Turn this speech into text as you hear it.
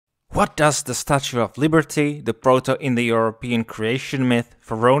What does the Statue of Liberty, the Proto-Indo-European creation myth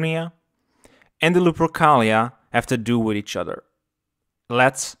Feronia, and the Lupercalia have to do with each other?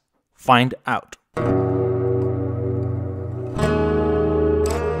 Let's find out.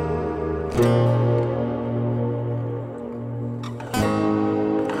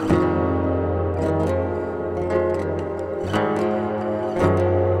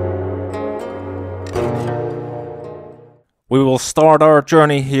 We will start our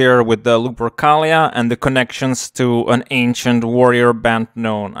journey here with the Lupercalia and the connections to an ancient warrior band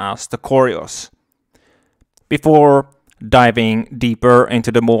known as the Koryos. Before diving deeper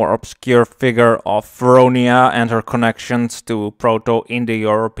into the more obscure figure of Feronia and her connections to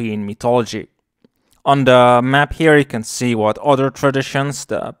Proto-Indo-European mythology. On the map here you can see what other traditions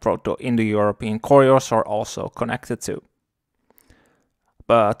the Proto-Indo-European Koryos are also connected to.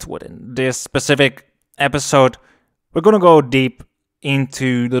 But within this specific episode, we're going to go deep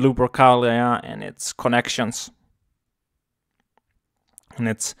into the Lupercalia and its connections and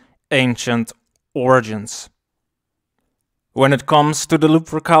its ancient origins. When it comes to the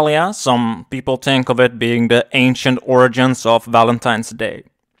Lupercalia, some people think of it being the ancient origins of Valentine's Day.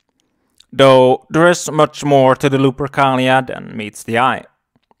 Though there is much more to the Lupercalia than meets the eye.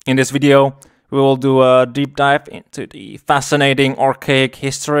 In this video, we will do a deep dive into the fascinating archaic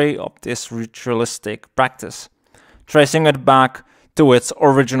history of this ritualistic practice, tracing it back to its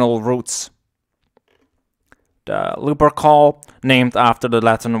original roots. The Lupercal, named after the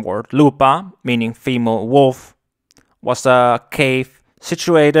Latin word lupa, meaning female wolf, was a cave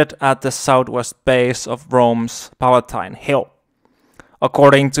situated at the southwest base of Rome's Palatine Hill.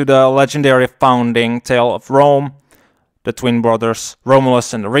 According to the legendary founding tale of Rome, the twin brothers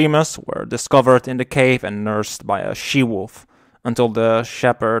Romulus and Remus were discovered in the cave and nursed by a she-wolf until the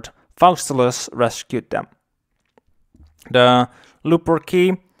shepherd Faustulus rescued them. The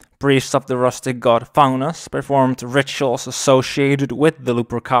Luperci, priests of the rustic god Faunus, performed rituals associated with the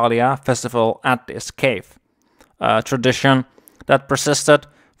Lupercalia festival at this cave, a tradition that persisted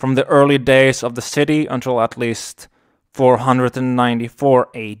from the early days of the city until at least 494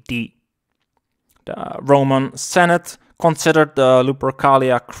 AD. The Roman Senate considered the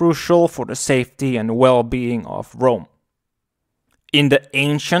Lupercalia crucial for the safety and well-being of Rome. In the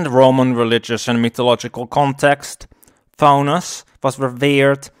ancient Roman religious and mythological context, Faunus was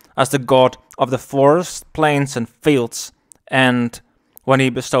revered as the god of the forest, plains and fields, and when he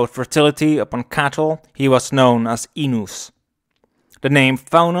bestowed fertility upon cattle, he was known as Inus. The name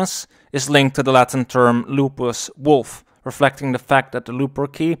Faunus is linked to the Latin term lupus, wolf, reflecting the fact that the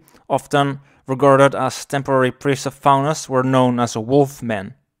Luperci, often regarded as temporary priests of Faunus, were known as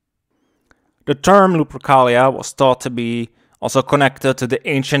wolfmen. The term Lupercalia was thought to be also connected to the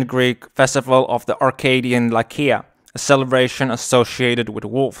ancient Greek festival of the Arcadian Lycia, a celebration associated with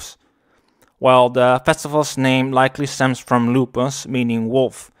wolves. While the festival's name likely stems from lupus, meaning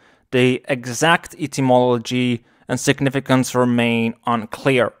wolf, the exact etymology and significance remain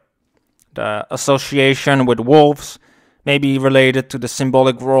unclear. The association with wolves may be related to the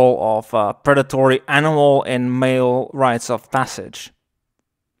symbolic role of a predatory animal in male rites of passage.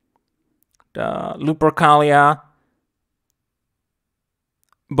 The Lupercalia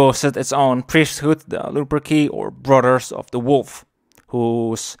boasted its own priesthood, the Luperci, or Brothers of the Wolf,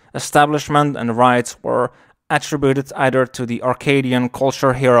 whose establishment and rites were attributed either to the Arcadian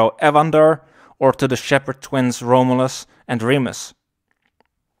culture hero Evander or to the shepherd twins Romulus and Remus.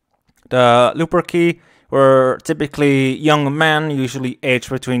 The Luperci were typically young men, usually aged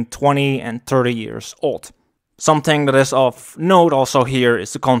between 20 and 30 years old. Something that is of note also here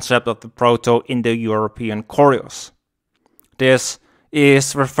is the concept of the Proto-Indo-European Koryos. This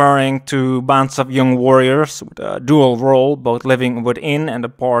is referring to bands of young warriors with a dual role, both living within and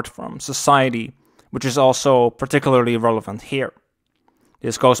apart from society, which is also particularly relevant here.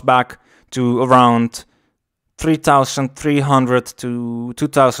 This goes back to around 3300 to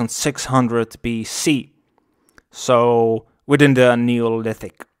 2600 BC, so within the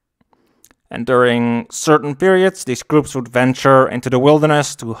Neolithic. And during certain periods, these groups would venture into the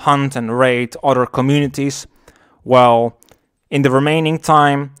wilderness to hunt and raid other communities, while in the remaining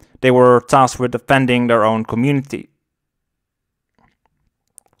time, they were tasked with defending their own community.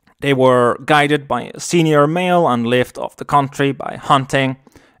 They were guided by a senior male and lived off the country by hunting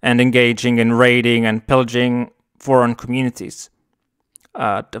and engaging in raiding and pillaging foreign communities.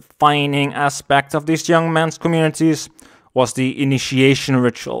 A defining aspect of these young men's communities was the initiation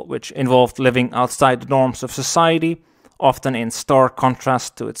ritual, which involved living outside the norms of society, often in stark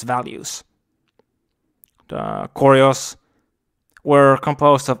contrast to its values. The Koryos were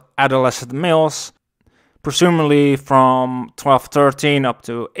composed of adolescent males presumably from 12-13 up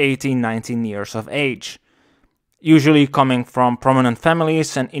to 18-19 years of age, usually coming from prominent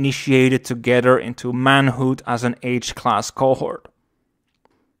families and initiated together into manhood as an age class cohort.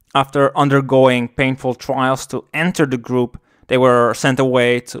 After undergoing painful trials to enter the group, they were sent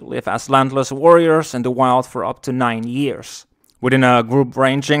away to live as landless warriors in the wild for up to 9 years, within a group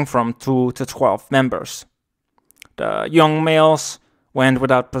ranging from 2 to 12 members. The young males went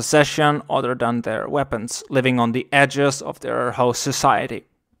without possession other than their weapons, living on the edges of their host society.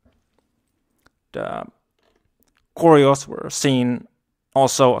 The Koryos were seen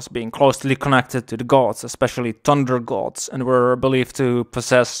also as being closely connected to the gods, especially thunder gods, and were believed to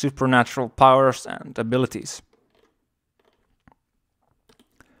possess supernatural powers and abilities.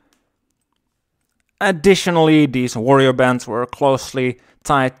 Additionally, these warrior bands were closely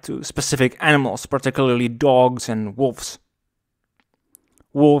tied to specific animals, particularly dogs and wolves.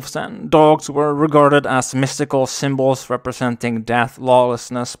 Wolves and dogs were regarded as mystical symbols representing death,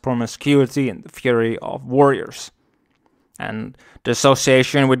 lawlessness, promiscuity, and the fury of warriors. And the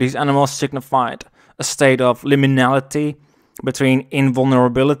association with these animals signified a state of liminality between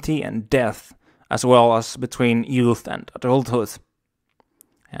invulnerability and death, as well as between youth and adulthood.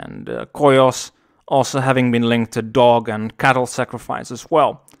 And Koryos also having been linked to dog and cattle sacrifice as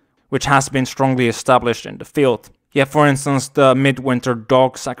well, which has been strongly established in the field. Yet, for instance, the midwinter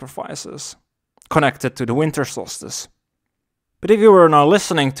dog sacrifices, connected to the winter solstice. But if you were now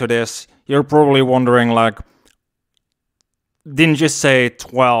listening to this, you're probably wondering, like, didn't you say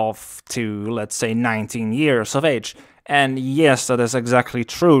 12 to, let's say, 19 years of age? And yes, that is exactly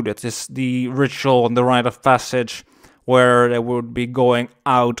true. That is the ritual and the rite of passage where they would be going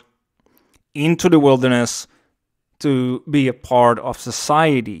out into the wilderness to be a part of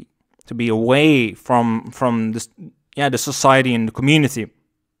society, to be away from the society and the community.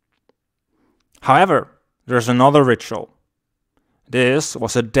 However, there's another ritual. This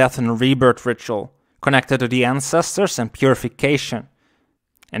was a death and rebirth ritual connected to the ancestors and purification.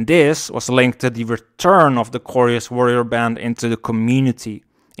 And this was linked to the return of the Koryos warrior band into the community,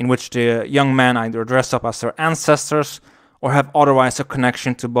 in which the young men either dress up as their ancestors or have otherwise a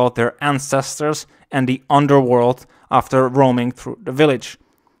connection to both their ancestors and the underworld after roaming through the village,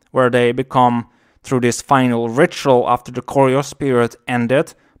 where they become, through this final ritual after the Koryos period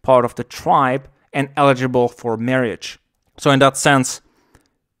ended, part of the tribe and eligible for marriage. So in that sense,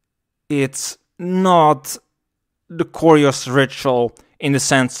 it's not the Koryos ritual in the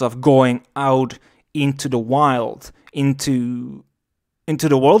sense of going out into the wild, into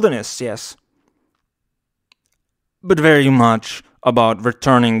the wilderness, yes, but very much about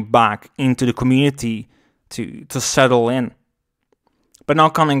returning back into the community to settle in. But now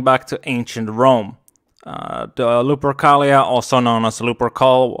coming back to ancient Rome, the Lupercalia, also known as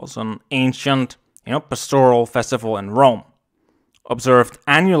Lupercal, was an ancient, pastoral festival in Rome, observed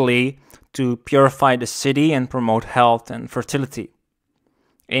annually to purify the city and promote health and fertility.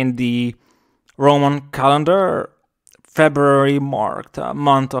 In the Roman calendar, February marked a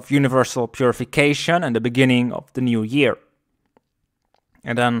month of universal purification and the beginning of the new year.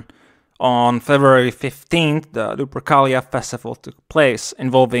 And then on February 15th, the Lupercalia festival took place,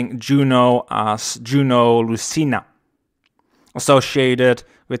 involving Juno as Juno Lucina, associated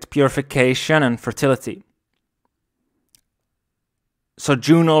with purification and fertility. So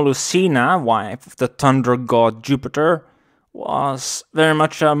Juno Lucina, wife of the thunder god Jupiter, was very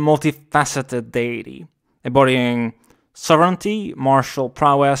much a multifaceted deity, embodying sovereignty, martial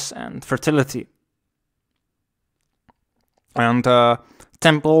prowess, and fertility. And a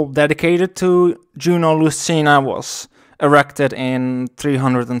temple dedicated to Juno Lucina was erected in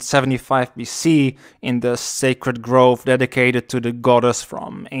 375 BC in the sacred grove dedicated to the goddess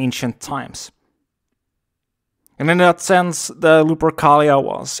from ancient times. And in that sense, the Lupercalia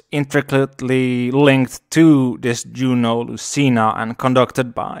was intricately linked to this Juno Lucina and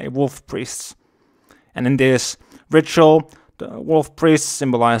conducted by wolf priests. And in this ritual, the wolf priests,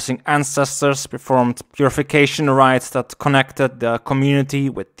 symbolizing ancestors, performed purification rites that connected the community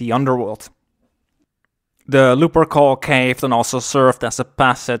with the underworld. The Lupercal cave then also served as a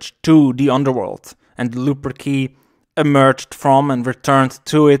passage to the underworld, and the Luperci emerged from and returned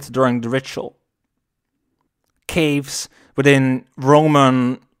to it during the ritual. Caves within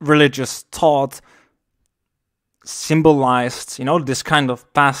Roman religious thought symbolized, this kind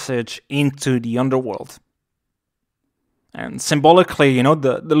of passage into the underworld. And symbolically,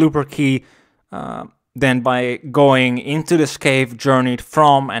 the Luperci then, by going into this cave, journeyed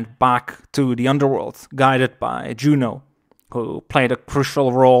from and back to the underworld, guided by Juno, who played a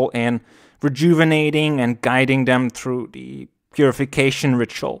crucial role in rejuvenating and guiding them through the purification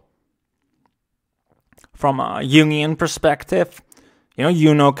ritual. From a Jungian perspective,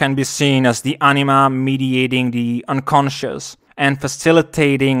 Juno can be seen as the anima mediating the unconscious and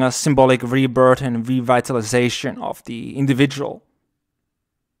facilitating a symbolic rebirth and revitalization of the individual.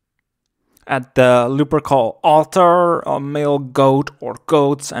 At the Lupercal altar, a male goat or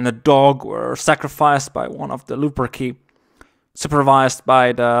goats and a dog were sacrificed by one of the Luperci, supervised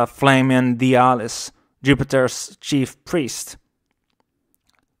by the Flamen Dialis, Jupiter's chief priest.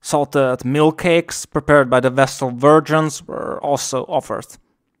 Salted milk cakes prepared by the Vestal virgins were also offered.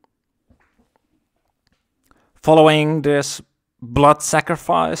 Following this blood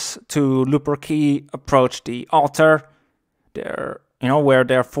sacrifice, two Luperci approached the altar, where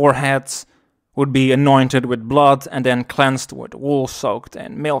their foreheads would be anointed with blood and then cleansed with wool soaked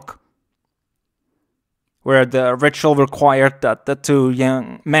in milk, where the ritual required that the two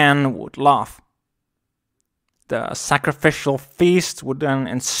young men would laugh. The sacrificial feast would then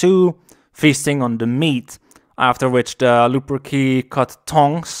ensue, feasting on the meat, after which the Luperci cut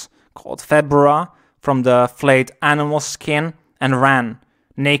tongues, called febra, from the flayed animal skin and ran,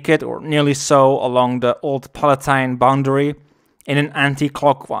 naked or nearly so, along the old Palatine boundary in an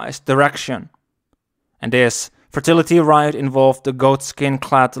anti-clockwise direction. And this fertility rite involved the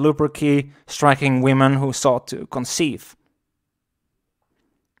goatskin-clad Luperci striking women who sought to conceive.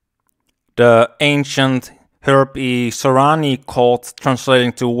 The ancient Hirpi Sorani cult,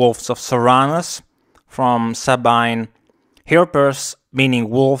 translating to wolves of Soranus, from Sabine Hirpers,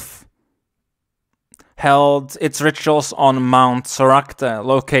 meaning wolf, held its rituals on Mount Soracte,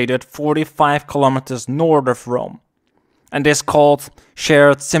 located 45 kilometers north of Rome. And this cult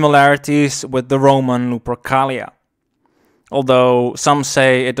shared similarities with the Roman Lupercalia. Although some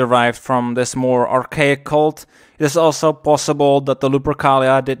say it derived from this more archaic cult, it is also possible that the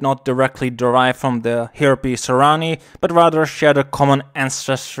Lupercalia did not directly derive from the Hirpi Sorani, but rather shared a common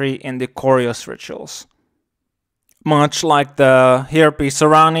ancestry in the Koryos rituals. Much like the Hirpi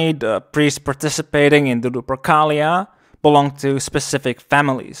Sorani, the priests participating in the Lupercalia belonged to specific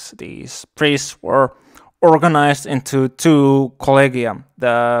families. These priests were organized into two collegia,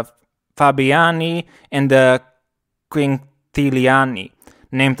 the Fabiani and the Quintiliani,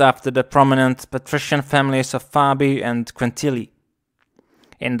 named after the prominent patrician families of Fabi and Quintili.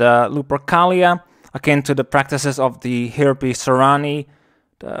 In the Lupercalia, akin to the practices of the Hirpi Sorani,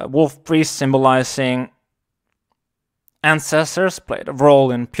 the wolf priests symbolizing ancestors played a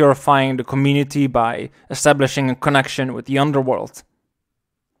role in purifying the community by establishing a connection with the underworld.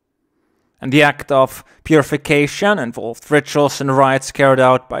 And the act of purification involved rituals and rites carried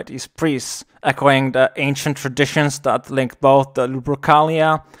out by these priests, echoing the ancient traditions that linked both the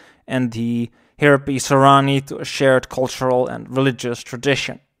Lupercalia and the Hirpi Sorani to a shared cultural and religious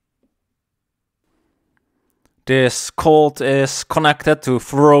tradition. This cult is connected to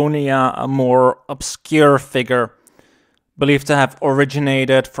Feronia, a more obscure figure, believed to have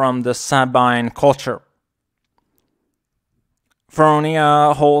originated from the Sabine culture.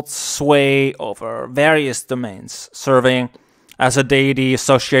 Feronia holds sway over various domains, serving as a deity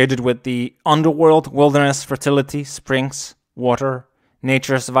associated with the underworld, wilderness, fertility, springs, water,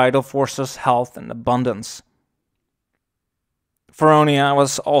 nature's vital forces, health, and abundance. Feronia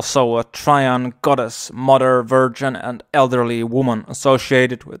was also a triune goddess, mother, virgin, and elderly woman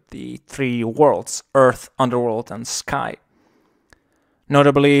associated with the three worlds, earth, underworld, and sky.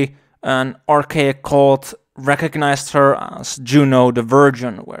 Notably, an archaic cult recognized her as Juno the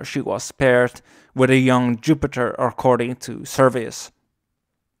Virgin, where she was paired with a young Jupiter according to Servius,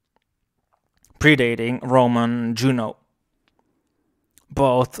 predating Roman Juno,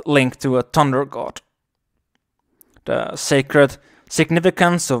 both linked to a thunder god. The sacred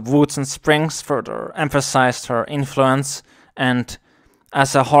significance of woods and springs further emphasized her influence, and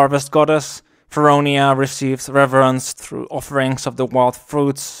as a harvest goddess, Feronia receives reverence through offerings of the wild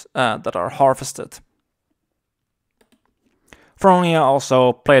fruits that are harvested. Feronia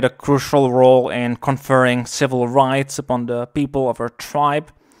also played a crucial role in conferring civil rights upon the people of her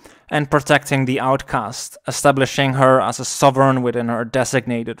tribe and protecting the outcast, establishing her as a sovereign within her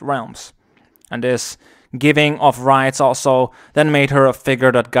designated realms. And this giving of rights also then made her a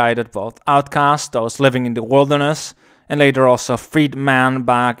figure that guided both outcasts, those living in the wilderness, and later also freed man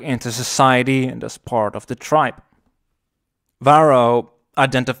back into society and as part of the tribe. Varro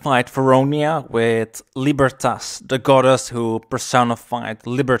identified Feronia with Libertas, the goddess who personified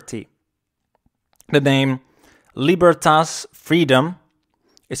liberty. The name Libertas, freedom,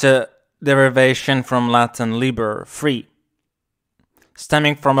 is a derivation from Latin liber, free,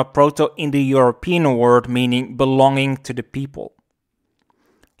 stemming from a Proto-Indo-European word meaning belonging to the people.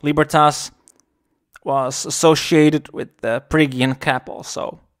 Libertas was associated with the Phrygian cap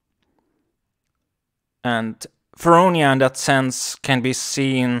also. And Feronia in that sense can be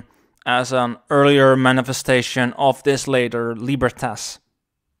seen as an earlier manifestation of this later Libertas.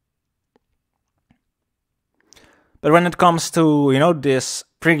 But when it comes to, this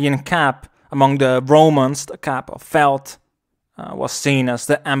Phrygian cap among the Romans, the cap of felt was seen as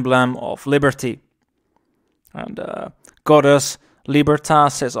the emblem of liberty. And goddess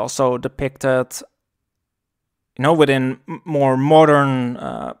Libertas is also depicted, within more modern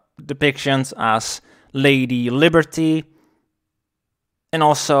depictions as Lady Liberty, and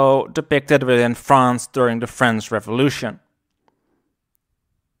also depicted within France during the French Revolution.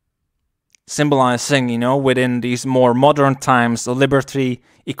 Symbolizing, within these more modern times, the liberty,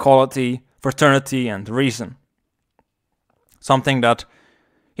 equality, fraternity, and reason. Something that,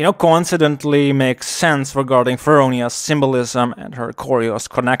 coincidentally makes sense regarding Feronia's symbolism and her Koryos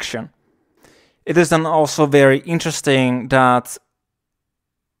connection. It is then also very interesting that,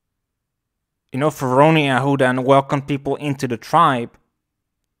 Feronia, who then welcomed people into the tribe,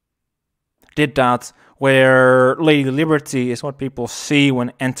 did that where Lady Liberty is what people see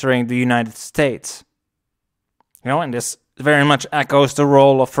when entering the United States. And this very much echoes the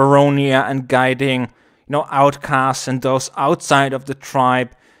role of Feronia and guiding, outcasts and those outside of the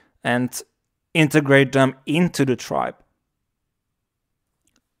tribe and integrate them into the tribe.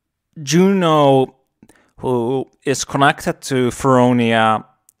 Juno, who is connected to Feronia,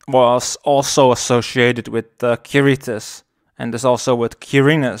 was also associated with Quirites, and is also with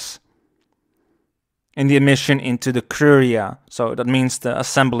Quirinus in the admission into the Curia, so that means the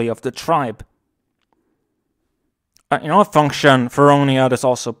assembly of the tribe. A function Feronia has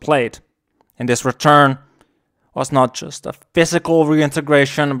also played in this return was not just a physical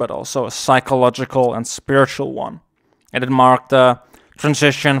reintegration, but also a psychological and spiritual one. And it marked the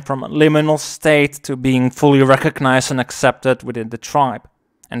transition from a liminal state to being fully recognized and accepted within the tribe.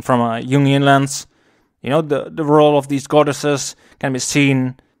 And from a Jungian lens, the role of these goddesses can be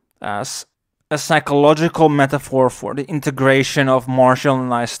seen as a psychological metaphor for the integration of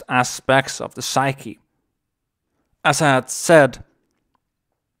marginalized aspects of the psyche. As I had said,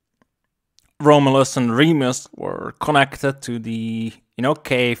 Romulus and Remus were connected to the,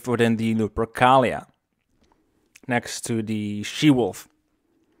 cave within the Lupercalia, next to the she-wolf.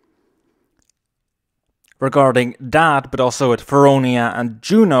 Regarding that, but also with Feronia and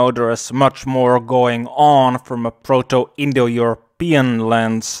Juno, there is much more going on from a Proto-Indo-European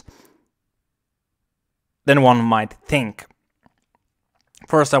lens than one might think.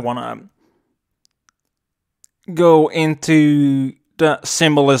 First, I want to go into the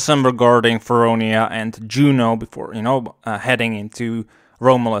symbolism regarding Feronia and Juno before, heading into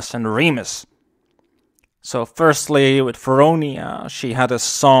Romulus and Remus. So firstly, with Feronia, she had a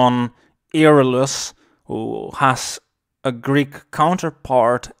son, Euryalus, who has a Greek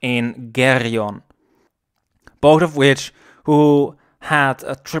counterpart in Geryon. Both of which who had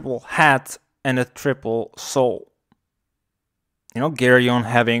a triple head and a triple soul. Geryon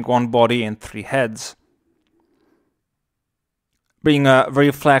having one body and three heads. Being a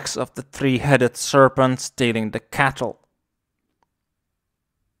reflex of the three-headed serpent stealing the cattle.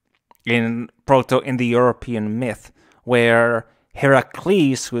 In Proto-Indo-European myth, where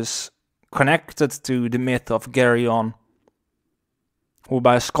Heracles was connected to the myth of Geryon, who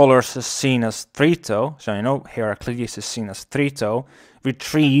by scholars is seen as Trito, so Heracles is seen as Trito,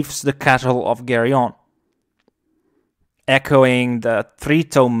 retrieves the cattle of Geryon, echoing the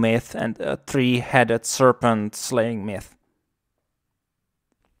Trito myth and the three-headed serpent slaying myth.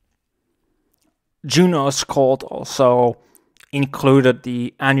 Juno's cult also included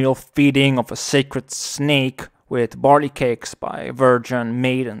the annual feeding of a sacred snake with barley cakes by virgin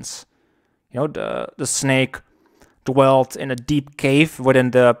maidens. The snake dwelt in a deep cave within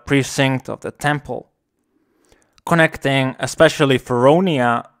the precinct of the temple, connecting especially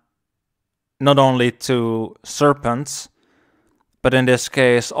Feronia not only to serpents, but in this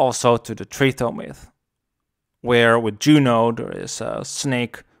case also to the Trito myth, where with Juno there is a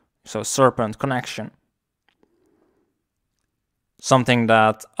snake, so serpent connection. Something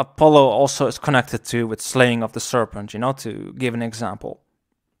that Apollo also is connected to with slaying of the serpent, to give an example.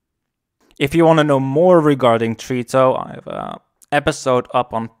 If you want to know more regarding Trito, I have an episode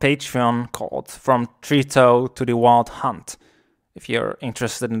up on Patreon called From Trito to the Wild Hunt, if you're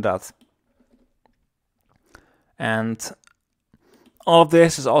interested in that. And all of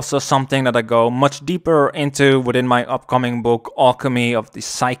this is also something that I go much deeper into within my upcoming book, Alchemy of the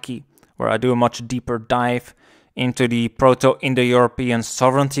Psyche, where I do a much deeper dive into the Proto-Indo-European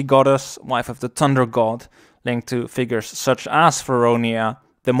sovereignty goddess, wife of the thunder god, linked to figures such as Feronia,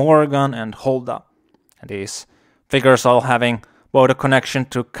 the Morrigan, and Holda. And these figures all having both a connection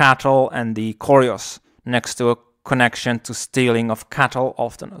to cattle and the Koryos, next to a connection to stealing of cattle,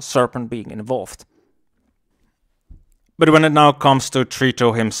 often a serpent being involved. But when it now comes to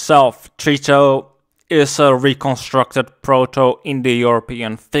Trito himself, Trito is a reconstructed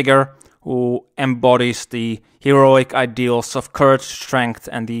Proto-Indo-European figure who embodies the heroic ideals of courage, strength,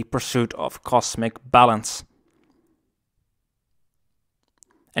 and the pursuit of cosmic balance.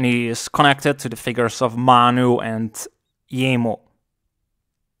 And he is connected to the figures of Manu and Yemo.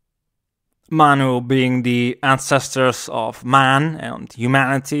 Manu being the ancestors of man and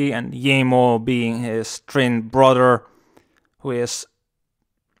humanity, and Yemo being his twin brother, who is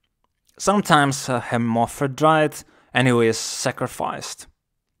sometimes a hermaphrodite and who is sacrificed.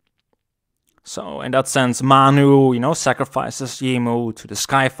 So in that sense, Manu, sacrifices Yemo to the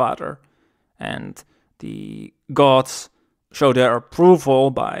Sky Father, and the gods show their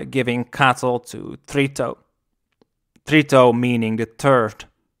approval by giving cattle to Trito. Trito meaning the third.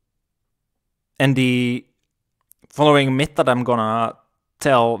 And the following myth that I'm gonna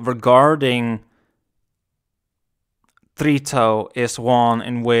tell regarding Trito is one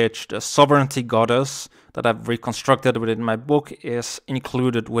in which the sovereignty goddess that I've reconstructed within my book is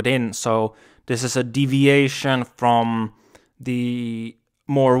included within. So this is a deviation from the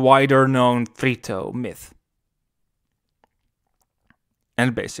more wider known Trito myth. And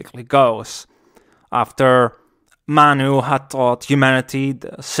it basically goes, after Manu had taught humanity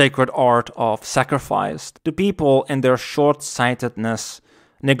the sacred art of sacrifice, the people in their short-sightedness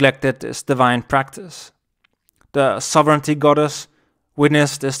neglected this divine practice. The sovereignty goddess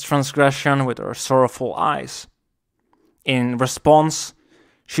witnessed this transgression with her sorrowful eyes. In response,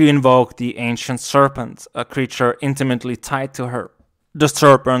 she invoked the ancient serpent, a creature intimately tied to her. The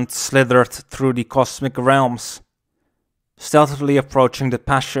serpent slithered through the cosmic realms, stealthily approaching the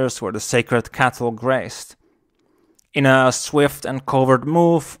pastures where the sacred cattle grazed. In a swift and covert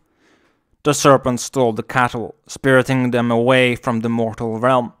move, the serpent stole the cattle, spiriting them away from the mortal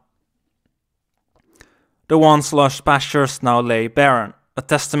realm. The once lush pastures now lay barren, a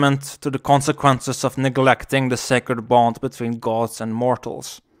testament to the consequences of neglecting the sacred bond between gods and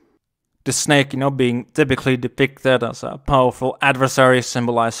mortals. The snake, being typically depicted as a powerful adversary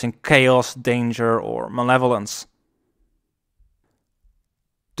symbolizing chaos, danger, or malevolence.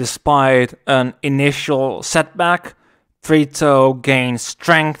 Despite an initial setback, Trito gains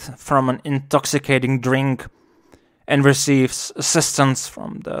strength from an intoxicating drink and receives assistance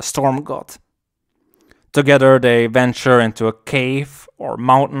from the storm god. Together they venture into a cave or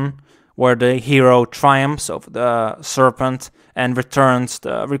mountain where the hero triumphs over the serpent and returns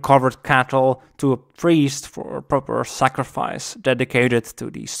the recovered cattle to a priest for a proper sacrifice dedicated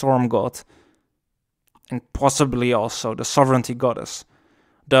to the storm god and possibly also the sovereignty goddess,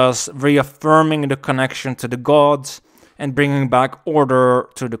 thus reaffirming the connection to the gods and bringing back order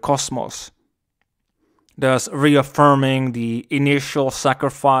to the cosmos, thus reaffirming the initial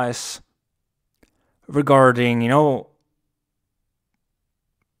sacrifice regarding,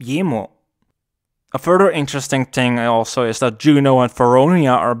 Yemo. A further interesting thing also is that Juno and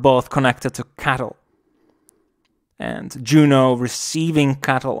Feronia are both connected to cattle, and Juno receiving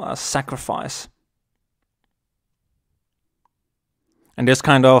cattle as sacrifice. And this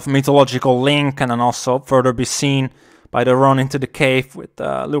kind of mythological link can then also further be seen by the run into the cave with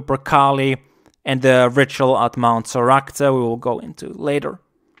Lupercalia and the ritual at Mount Soracte we will go into later.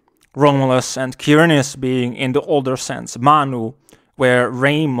 Romulus and Quirinus being, in the older sense, Manu, where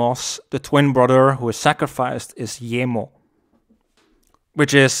Ramos, the twin brother who is sacrificed, is Yemo,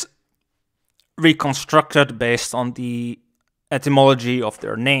 which is reconstructed based on the etymology of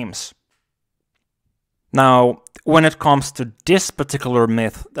their names. Now, when it comes to this particular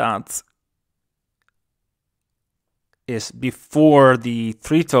myth that is before the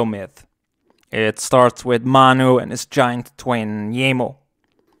Trito myth, it starts with Manu and his giant twin Yemo,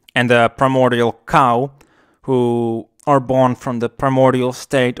 and the primordial cow, who are born from the primordial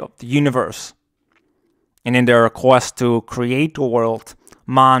state of the universe. And in their quest to create the world,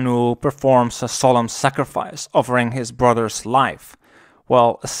 Manu performs a solemn sacrifice, offering his brother's life,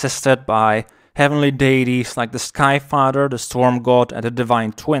 while assisted by heavenly deities like the Sky Father, the Storm God, and the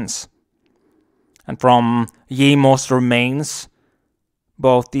Divine Twins. And from Yemo's remains,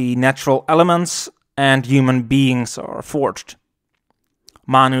 both the natural elements and human beings are forged.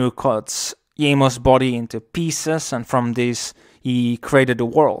 Manu cuts Yemo's body into pieces, and from this he created the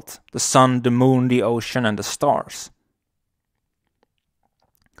world, the sun, the moon, the ocean, and the stars.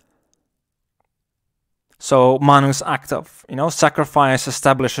 So Manu's act of, sacrifice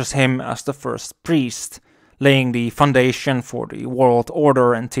establishes him as the first priest, laying the foundation for the world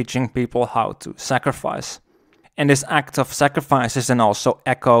order and teaching people how to sacrifice. And this act of sacrifice is then also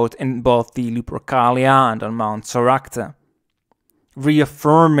echoed in both the Lupercalia and on Mount Soracte,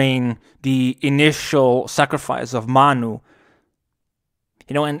 reaffirming the initial sacrifice of Manu.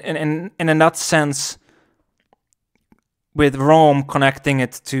 And in that sense, with Rome connecting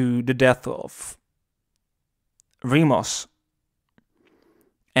it to the death of Remus,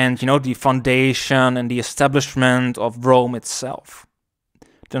 and the foundation and the establishment of Rome itself.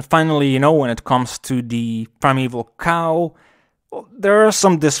 Then finally, when it comes to the primeval cow, well, there are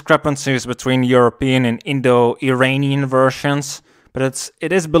some discrepancies between European and Indo-Iranian versions, but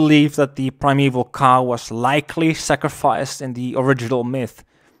it is believed that the primeval cow was likely sacrificed in the original myth,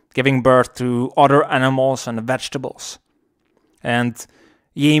 giving birth to other animals and vegetables. And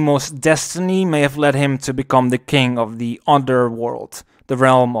Yemo's destiny may have led him to become the king of the underworld, the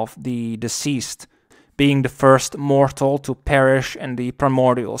realm of the deceased, being the first mortal to perish in the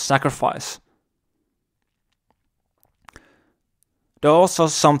primordial sacrifice. Though also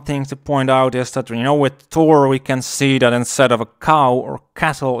something to point out is that, with Thor we can see that instead of a cow or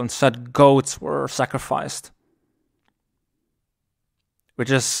cattle, instead goats were sacrificed.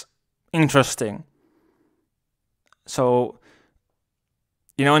 Which is interesting. So,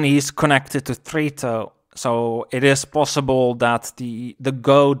 and he's connected to Trito, so it is possible that the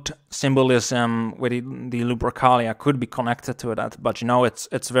goat symbolism with the Lupercalia could be connected to that, but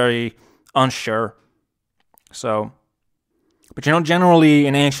it's very unsure. So, but generally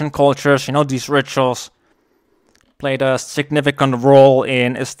in ancient cultures, these rituals played a significant role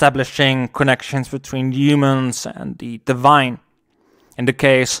in establishing connections between humans and the divine. In the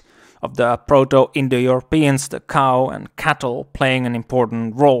case of the Proto-Indo-Europeans, the cow and cattle playing an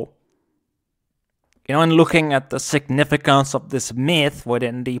important role. And looking at the significance of this myth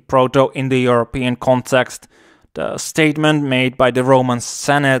within the Proto-Indo-European context, the statement made by the Roman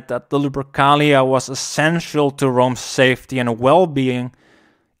Senate that the Lupercalia was essential to Rome's safety and well-being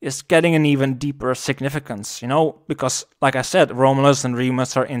is getting an even deeper significance, because, like I said, Romulus and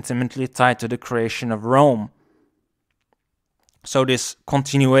Remus are intimately tied to the creation of Rome. So this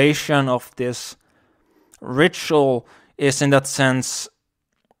continuation of this ritual is, in that sense,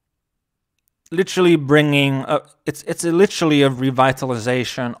 literally bringing it's literally a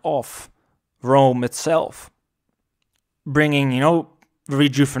revitalization of Rome itself, bringing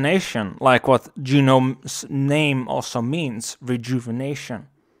rejuvenation, like what Juno's name also means, rejuvenation,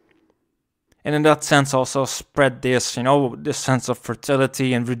 and in that sense also spread this this sense of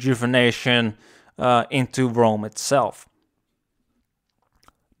fertility and rejuvenation into Rome itself.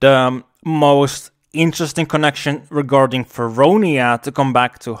 The most interesting connection regarding Feronia, to come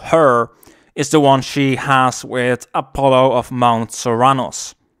back to her, is the one she has with Apollo of Mount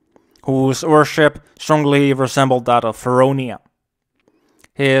Soranus, whose worship strongly resembled that of Feronia.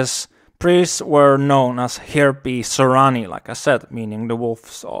 His priests were known as Hirpi Sorani, like I said, meaning the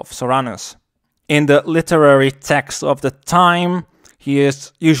wolves of Soranus. In the literary text of the time, he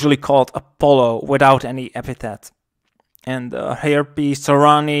is usually called Apollo without any epithet. And Hirpi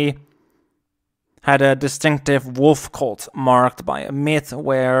Sorani had a distinctive wolf cult marked by a myth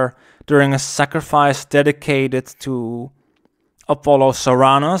where, during a sacrifice dedicated to Apollo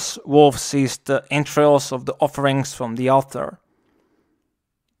Soranus, wolves seized the entrails of the offerings from the altar.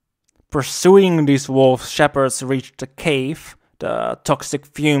 Pursuing these wolves, shepherds reached a cave, the toxic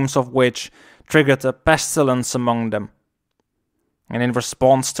fumes of which triggered a pestilence among them. And in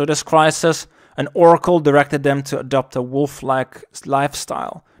response to this crisis, an oracle directed them to adopt a wolf-like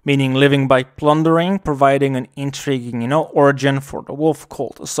lifestyle, meaning living by plundering, providing an intriguing, origin for the wolf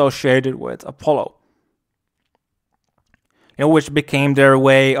cult associated with Apollo. Which became their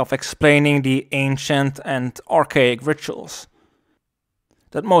way of explaining the ancient and archaic rituals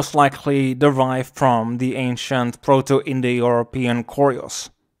that most likely derive from the ancient Proto-Indo-European Koryos.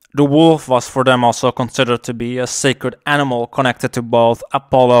 The wolf was for them also considered to be a sacred animal connected to both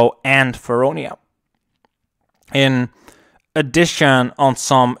Apollo and Feronia. In addition, on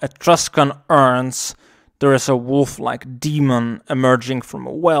some Etruscan urns, there is a wolf-like demon emerging from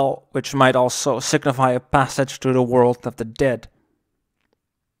a well, which might also signify a passage to the world of the dead.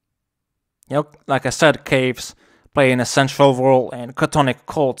 Like I said, caves play an essential role in Chthonic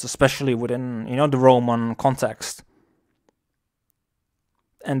cults, especially within, the Roman context.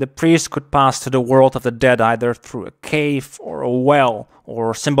 And the priest could pass to the world of the dead either through a cave or a well,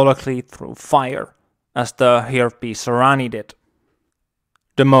 or symbolically through fire, as the Hirpi Sorani did.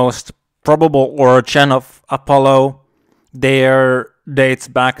 The most probable origin of Apollo there dates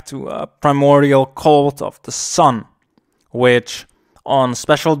back to a primordial cult of the sun, which on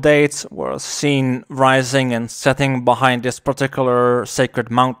special dates was seen rising and setting behind this particular sacred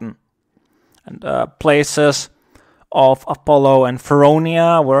mountain. And places of Apollo and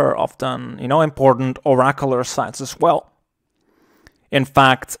Feronia were often, important oracular sites as well. In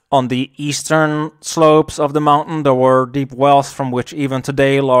fact, on the eastern slopes of the mountain, there were deep wells from which even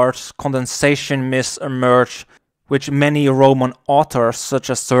today large condensation mists emerge, which many Roman authors, such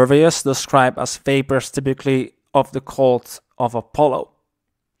as Servius, describe as vapors typically of the cult of Apollo.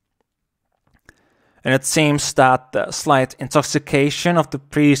 And it seems that the slight intoxication of the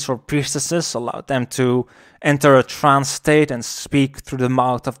priests or priestesses allowed them to enter a trance state and speak through the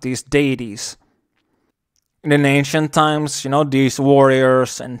mouth of these deities. In ancient times, these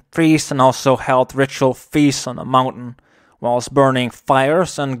warriors and priests and also held ritual feasts on the mountain, whilst burning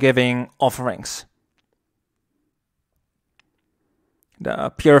fires and giving offerings.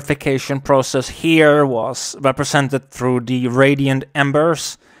 The purification process here was represented through the radiant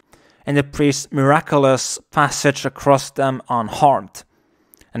embers and the priest's miraculous passage across them unharmed.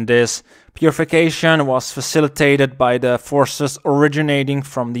 And this purification was facilitated by the forces originating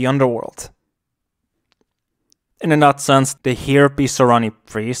from the underworld. And in that sense, the Hirpi Sorani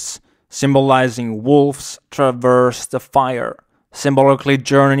priests, symbolizing wolves, traverse the fire, symbolically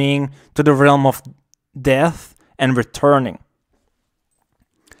journeying to the realm of death and returning.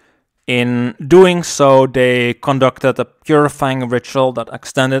 In doing so, they conducted a purifying ritual that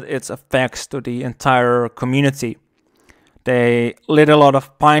extended its effects to the entire community. They lit a lot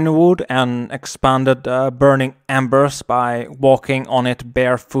of pine wood and expanded the burning embers by walking on it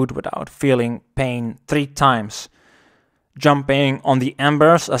barefoot without feeling pain 3 times, jumping on the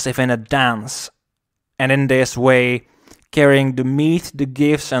embers as if in a dance, and in this way carrying the meat, the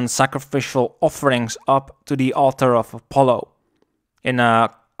gifts and sacrificial offerings up to the altar of Apollo, in a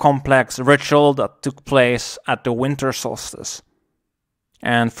complex ritual that took place at the winter solstice.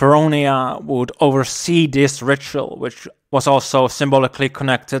 And Feronia would oversee this ritual, which was also symbolically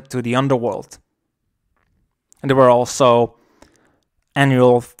connected to the underworld. And there were also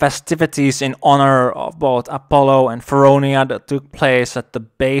annual festivities in honor of both Apollo and Feronia that took place at the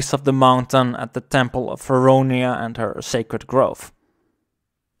base of the mountain at the temple of Feronia and her sacred grove.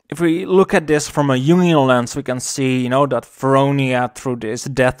 If we look at this from a Jungian lens, we can see, that Feronia, through this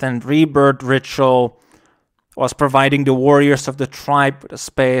death and rebirth ritual, was providing the warriors of the tribe with a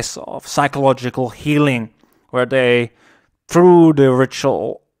space of psychological healing, where they, through the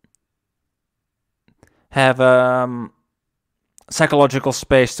ritual, have a psychological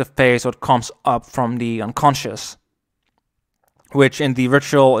space to face what comes up from the unconscious, which in the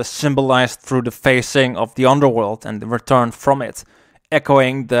ritual is symbolized through the facing of the underworld and the return from it,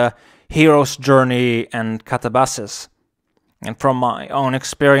 echoing the hero's journey and catabasis. And from my own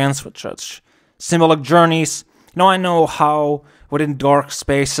experience with such symbolic journeys, I know how within dark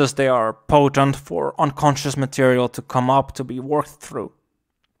spaces they are potent for unconscious material to come up to be worked through.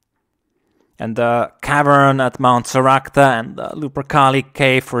 And the cavern at Mount Soracta and the Lupercalia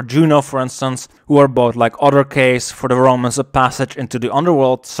cave for Juno, for instance, who are both like other caves for the Romans a passage into the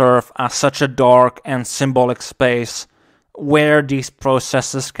underworld, serve as such a dark and symbolic space where these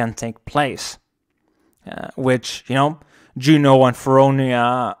processes can take place, which, Juno and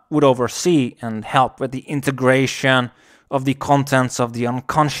Feronia would oversee and help with the integration of the contents of the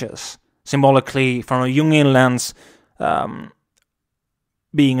unconscious, symbolically from a Jungian lens,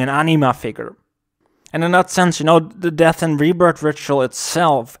 being an anima figure. And in that sense, the death and rebirth ritual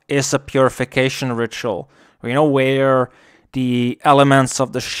itself is a purification ritual, where the elements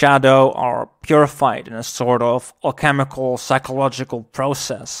of the shadow are purified in a sort of alchemical psychological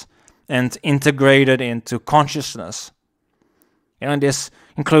process and integrated into consciousness. And this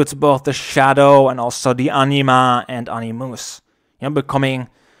includes both the shadow and also the anima and animus, becoming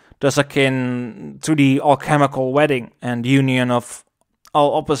thus akin to the alchemical wedding and union of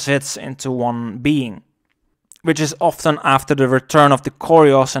all opposites into one being, which is often after the return of the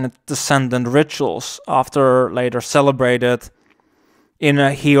Koryos and its descendant rituals, after later celebrated in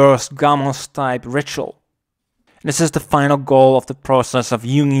a Hieros Gamos type ritual. And this is the final goal of the process of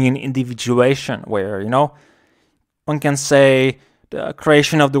Jungian individuation, where, one can say the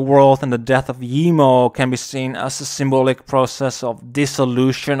creation of the world and the death of Yimo can be seen as a symbolic process of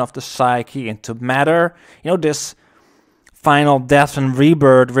dissolution of the psyche into matter. This final death and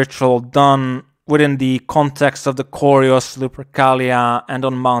rebirth ritual done within the context of the Koryos, Lupercalia, and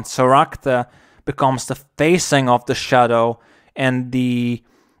on Mount Soracta becomes the facing of the shadow and the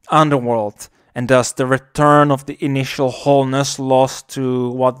underworld, and thus the return of the initial wholeness lost to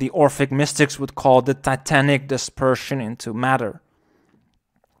what the Orphic mystics would call the titanic dispersion into matter,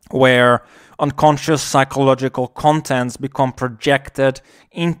 where unconscious psychological contents become projected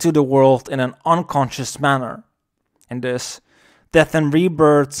into the world in an unconscious manner. And this death and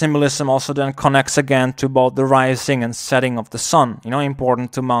rebirth symbolism also then connects again to both the rising and setting of the sun,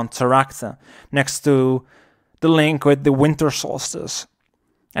 important to Mount Tarakta, next to the link with the winter solstice.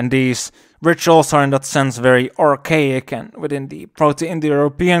 And these rituals are in that sense very archaic, and within the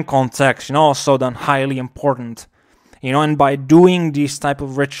Proto-Indo-European context, also then highly important. And by doing these type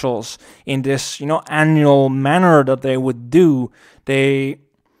of rituals in this, annual manner that they would do, they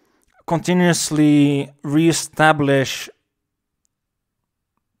continuously reestablish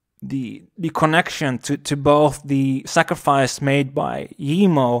the connection to both the sacrifice made by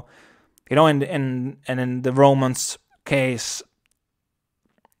Yimo, and in the Romans' case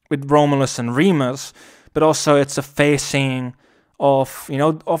with Romulus and Remus, but also it's a facing of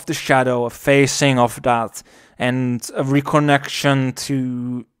of the shadow, a facing of that, and a reconnection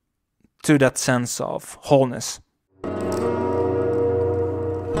to that sense of wholeness.